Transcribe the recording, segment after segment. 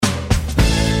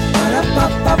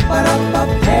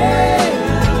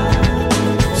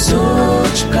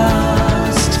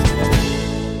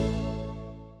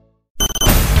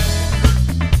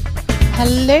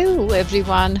Hello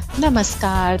everyone,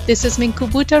 Namaskar. This is Minnku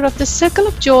of the Circle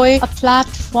of Joy, a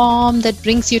platform that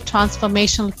brings you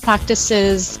transformational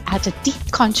practices at a deep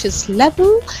conscious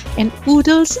level and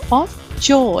oodles of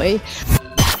joy.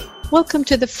 Welcome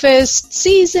to the first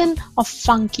season of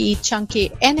Funky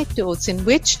Chunky Anecdotes, in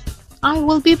which I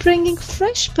will be bringing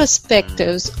fresh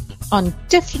perspectives on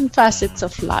different facets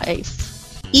of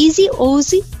life. Easy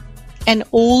Ozy, an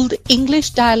old English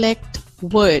dialect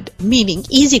word meaning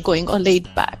easygoing or laid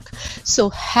back.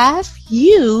 So have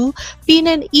you been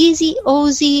an easy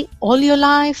Ozy all your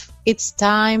life? It's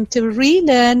time to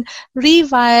relearn,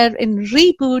 rewire, and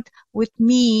reboot with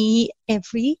me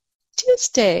every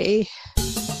Tuesday.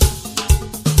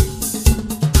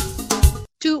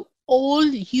 To all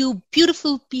you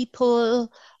beautiful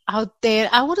people out there,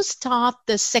 I want to start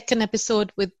the second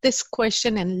episode with this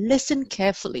question and listen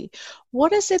carefully.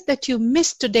 What is it that you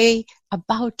missed today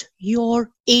about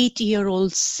your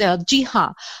 8-year-old self? जी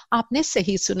हाँ, आपने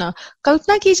सही सुना.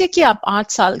 कल्पना कीजिए कि आप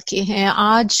 8 साल के हैं.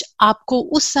 आज आपको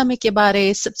उस समय के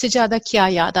बारे सबसे ज्यादा क्या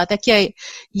याद आता है? क्या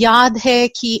याद है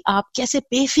कि आप कैसे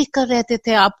बेफिक्र रहते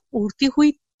थे? आप उड़ती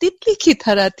हुई तितली की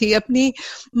तरह थी, अपनी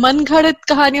मनगढ़ंत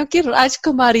कहानियों की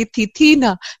राजकुमारी थी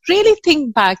ना. Really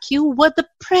think back. You were the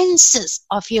princess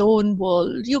of your own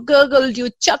world. You gurgled, you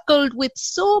chuckled with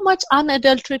so much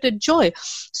unadulterated joy.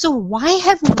 So why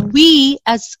have we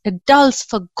as adults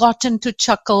forgotten to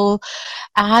chuckle?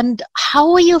 And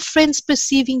how are your friends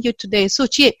perceiving you today?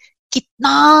 सोचिए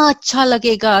कितना अच्छा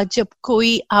लगेगा जब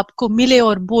कोई आपको मिले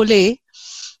और बोले,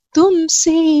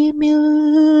 तुमसे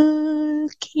मिलके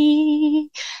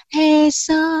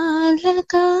ऐसा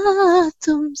लगा,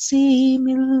 तुमसे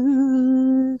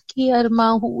मिलके अरमा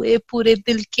हुए पूरे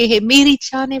दिल के है, मेरी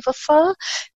जाने वफा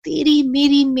तेरी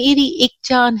मेरी मेरी एक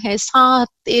जान है, साथ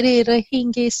तेरे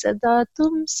रहेंगे सदा,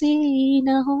 तुमसे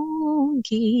न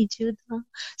होंगी जुदा.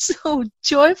 So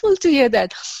joyful to hear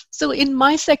that. So in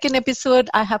my second episode,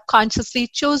 I have consciously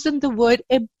chosen the word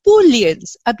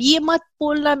ebbulience. अब ये मत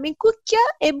बोलना मिंकू क्या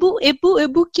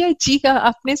एबू क्या? जी हाँ,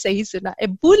 आपने सही सुना.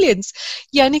 ebbulience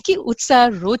यानी कि उत्साह,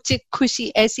 रोचक खुशी,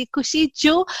 ऐसी खुशी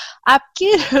जो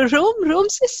आपके रोम रोम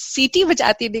से सीटी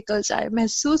बजाती निकल जाए.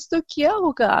 महसूस तो किया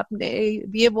होगा आपने.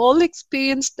 We have all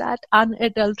experienced that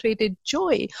unadulterated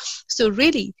joy. So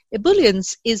really,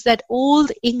 ebbulience is that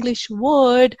old English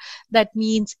word that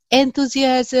means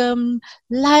enthusiasm,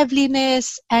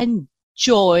 liveliness, and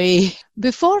joy.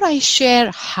 Before I share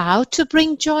how to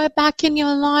bring joy back in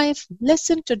your life,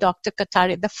 listen to Dr.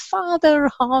 Kataria, the father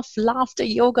of laughter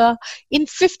yoga in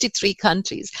 53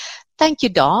 countries. Thank you,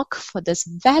 Doc, for this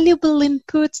valuable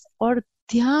inputs. और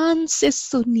ध्यान से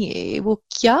सुनिए वो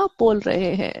क्या बोल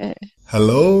रहे हैं.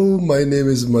 Hello, my name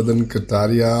is Madan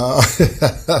Kataria.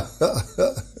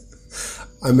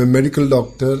 I'm a medical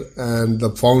doctor and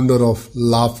the founder of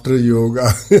Laughter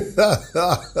Yoga.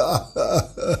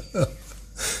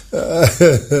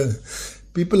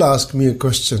 People ask me a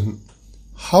question.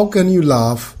 How can you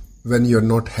laugh when you're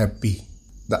not happy?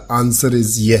 The answer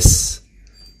is yes.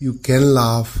 You can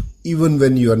laugh even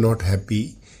when you are not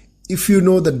happy if you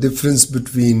know the difference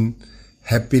between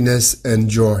happiness and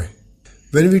joy.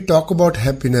 When we talk about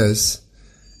happiness,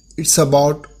 it's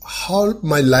about how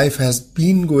my life has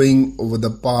been going over the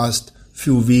past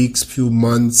few weeks, few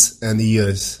months and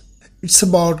years. It's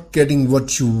about getting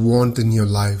what you want in your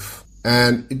life.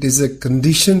 And it is a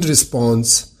conditioned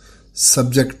response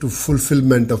subject to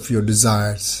fulfillment of your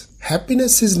desires.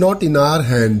 Happiness is not in our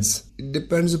hands. It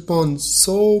depends upon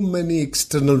so many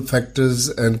external factors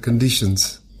and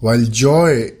conditions. While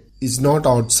joy is not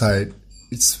outside,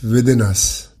 it's within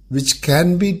us, which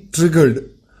can be triggered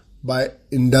by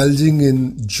indulging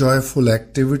in joyful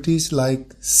activities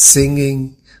like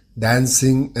singing,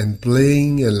 dancing, and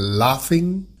playing and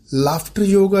laughing. Laughter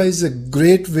yoga is a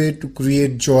great way to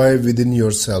create joy within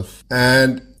yourself.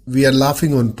 And we are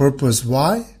laughing on purpose.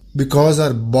 Why? Because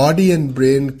our body and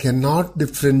brain cannot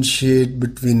differentiate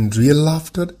between real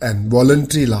laughter and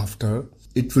voluntary laughter.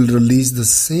 It will release the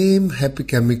same happy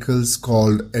chemicals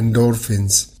called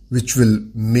endorphins, which will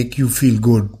make you feel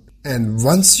good. And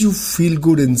once you feel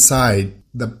good inside,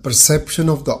 the perception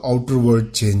of the outer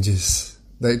world changes.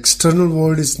 The external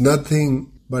world is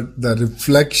nothing but the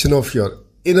reflection of your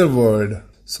inner world.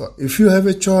 So if you have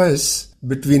a choice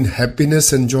between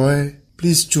happiness and joy,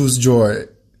 please choose joy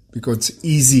because it's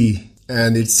easy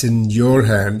and it's in your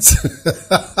hands.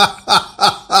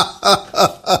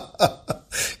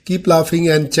 Keep laughing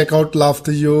and check out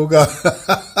Laughter Yoga.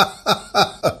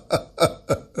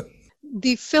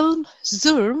 The film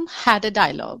Zurm had a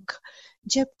dialogue.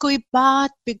 जब कोई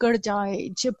बात बिगड़ जाए,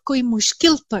 जब कोई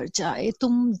मुश्किल पड़ जाए,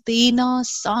 तुम देना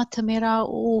साथ मेरा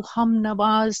ओ हम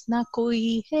नवाज, ना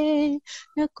कोई है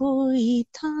ना कोई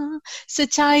था।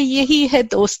 सच्चाई यही है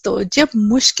दोस्तों, जब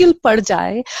मुश्किल पड़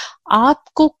जाए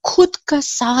आपको खुद का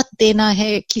साथ देना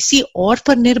है, किसी और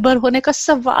पर निर्भर होने का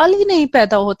सवाल ही नहीं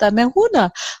पैदा होता। मैं हूं ना,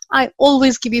 I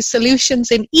always give you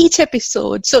solutions in each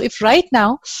episode. So if right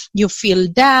now you feel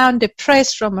down,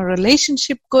 depressed from a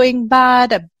relationship going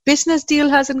bad, a business deal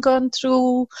hasn't gone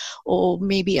through, or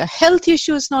maybe a health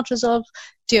issue is not resolved,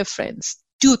 dear friends,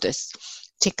 do this.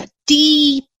 Take a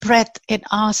deep breath and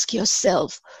ask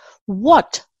yourself,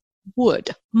 what would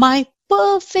my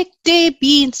perfect day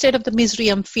be instead of the misery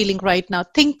I'm feeling right now?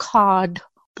 Think hard,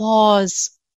 pause,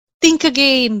 think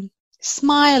again,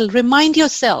 smile, remind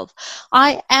yourself,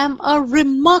 I am a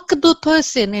remarkable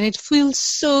person and it feels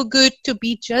so good to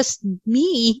be just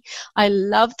me. I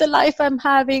love the life I'm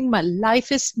having. My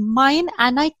life is mine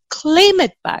and I claim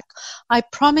it back. I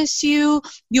promise you,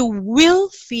 you will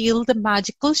feel the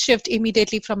magical shift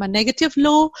immediately from a negative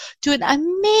low to an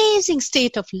amazing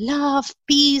state of love,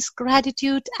 peace,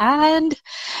 gratitude, and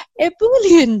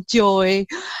ebullient joy.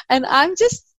 And I'm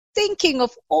just thinking of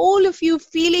all of you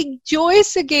feeling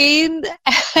joyous again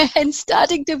and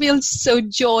starting to feel so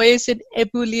joyous and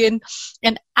ebullient.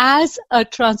 And as a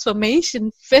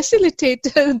transformation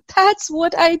facilitator, that's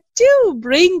what I do,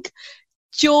 bring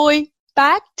joy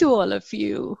back to all of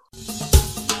you.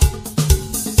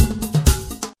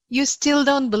 You still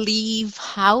don't believe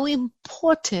how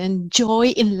important joy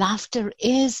in laughter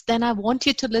is, then I want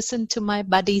you to listen to my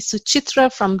buddy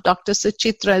Suchitra from Dr.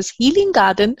 Suchitra's Healing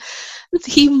Garden,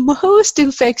 the most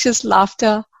infectious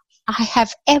laughter I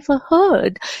have ever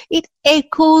heard. It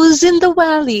echoes in the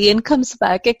valley and comes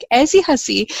back एक ऐसी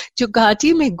हंसी जो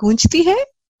घाटी में गूंजती है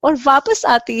और वापस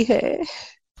आती है.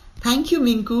 Thank you,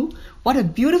 Minnku. What a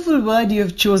beautiful word you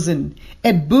have chosen.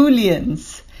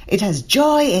 Ebbulience. It has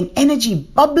joy and energy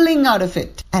bubbling out of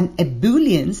it. And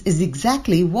ebullience is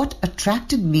exactly what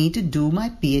attracted me to do my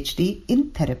PhD in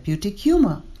therapeutic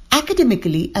humor.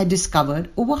 Academically, I discovered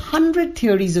over 100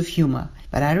 theories of humor,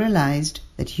 but I realized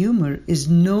that humor is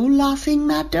no laughing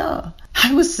matter.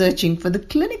 I was searching for the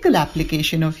clinical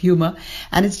application of humor,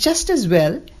 and it's just as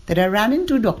well that I ran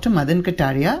into Dr. Madan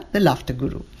Kataria, the laughter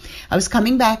guru. I was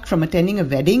coming back from attending a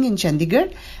wedding in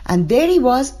Chandigarh, and there he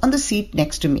was on the seat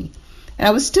next to me. And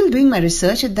I was still doing my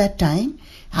research at that time.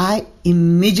 I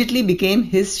immediately became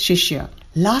his shishya.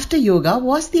 Laughter yoga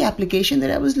was the application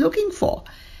that I was looking for.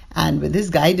 And with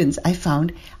his guidance, I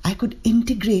found I could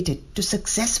integrate it to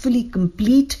successfully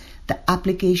complete the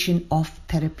application of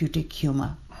therapeutic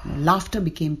humor. Laughter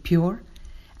became pure,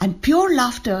 and pure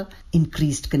laughter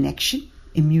increased connection,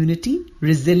 immunity,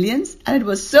 resilience, and it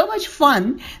was so much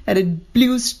fun that it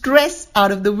blew stress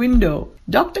out of the window.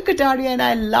 Dr. Kataria and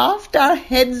I laughed our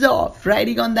heads off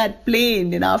riding on that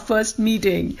plane in our first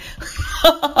meeting.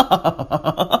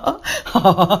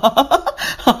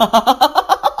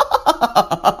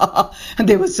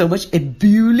 There was so much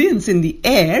ebullience in the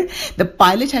air, the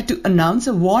pilot had to announce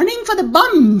a warning for the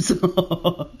bums.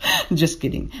 Just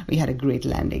kidding. We had a great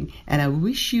landing, and I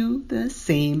wish you the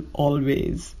same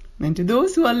always. And to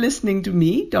those who are listening to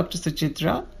me, Dr.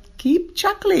 Suchitra, keep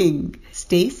chuckling,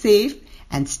 stay safe,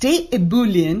 and stay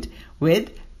ebullient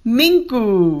with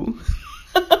Minnku.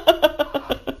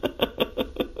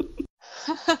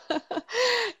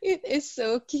 It is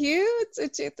so cute,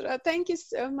 Suchitra. Thank you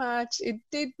so much. It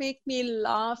did make me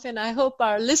laugh, and I hope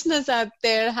our listeners out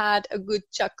there had a good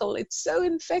chuckle. It's so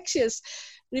infectious.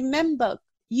 Remember,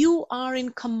 you are in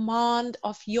command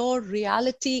of your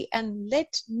reality, and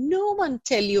let no one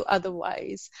tell you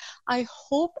otherwise. I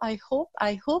hope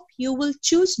you will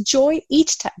choose joy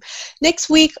each time. Next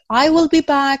week, I will be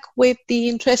back with the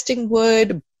interesting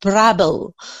word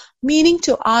brabble, meaning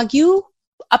to argue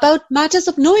about matters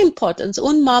of no importance.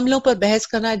 उन मामलों पर बहस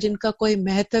करना जिनका कोई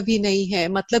महत्व ही नहीं है.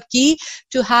 मतलब कि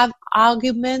to have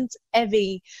arguments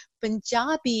away.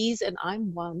 Punjabis, and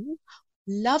I'm one,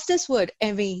 love this word,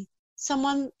 away.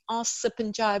 Someone asks a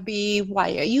Punjabi,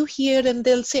 why are you here? And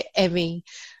they'll say, away.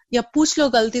 या पूछ लो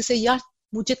गलती से, यार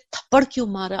मुझे थप्पड़ क्यों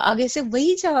मारा? आगे से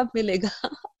वही जवाब मिलेगा.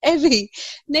 Away.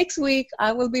 Next week,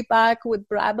 I will be back with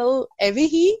Brabble.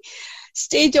 Away.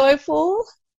 Stay joyful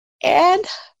and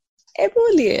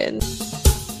ebullient.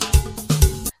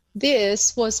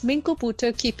 This was Minnku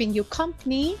Putter keeping you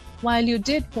company while you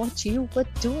did what you were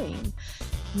doing.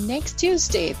 Next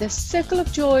Tuesday, the Circle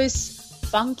of Joys,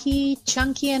 funky,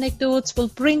 chunky anecdotes will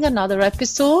bring another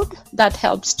episode that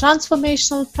helps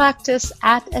transformational practice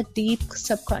at a deep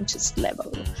subconscious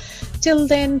level. Till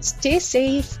then, stay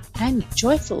safe and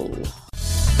joyful.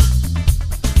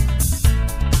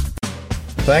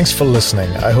 Thanks for listening.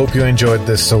 I hope you enjoyed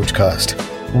this Sochcast.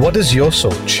 What is your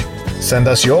Soch? Send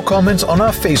us your comments on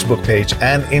our Facebook page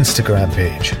and Instagram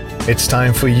page. It's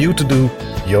time for you to do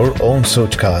your own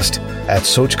Sochcast at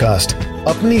Sochcast.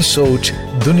 Apni Soch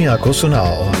Duniya ko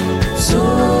sunao.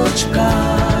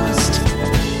 Sochcast.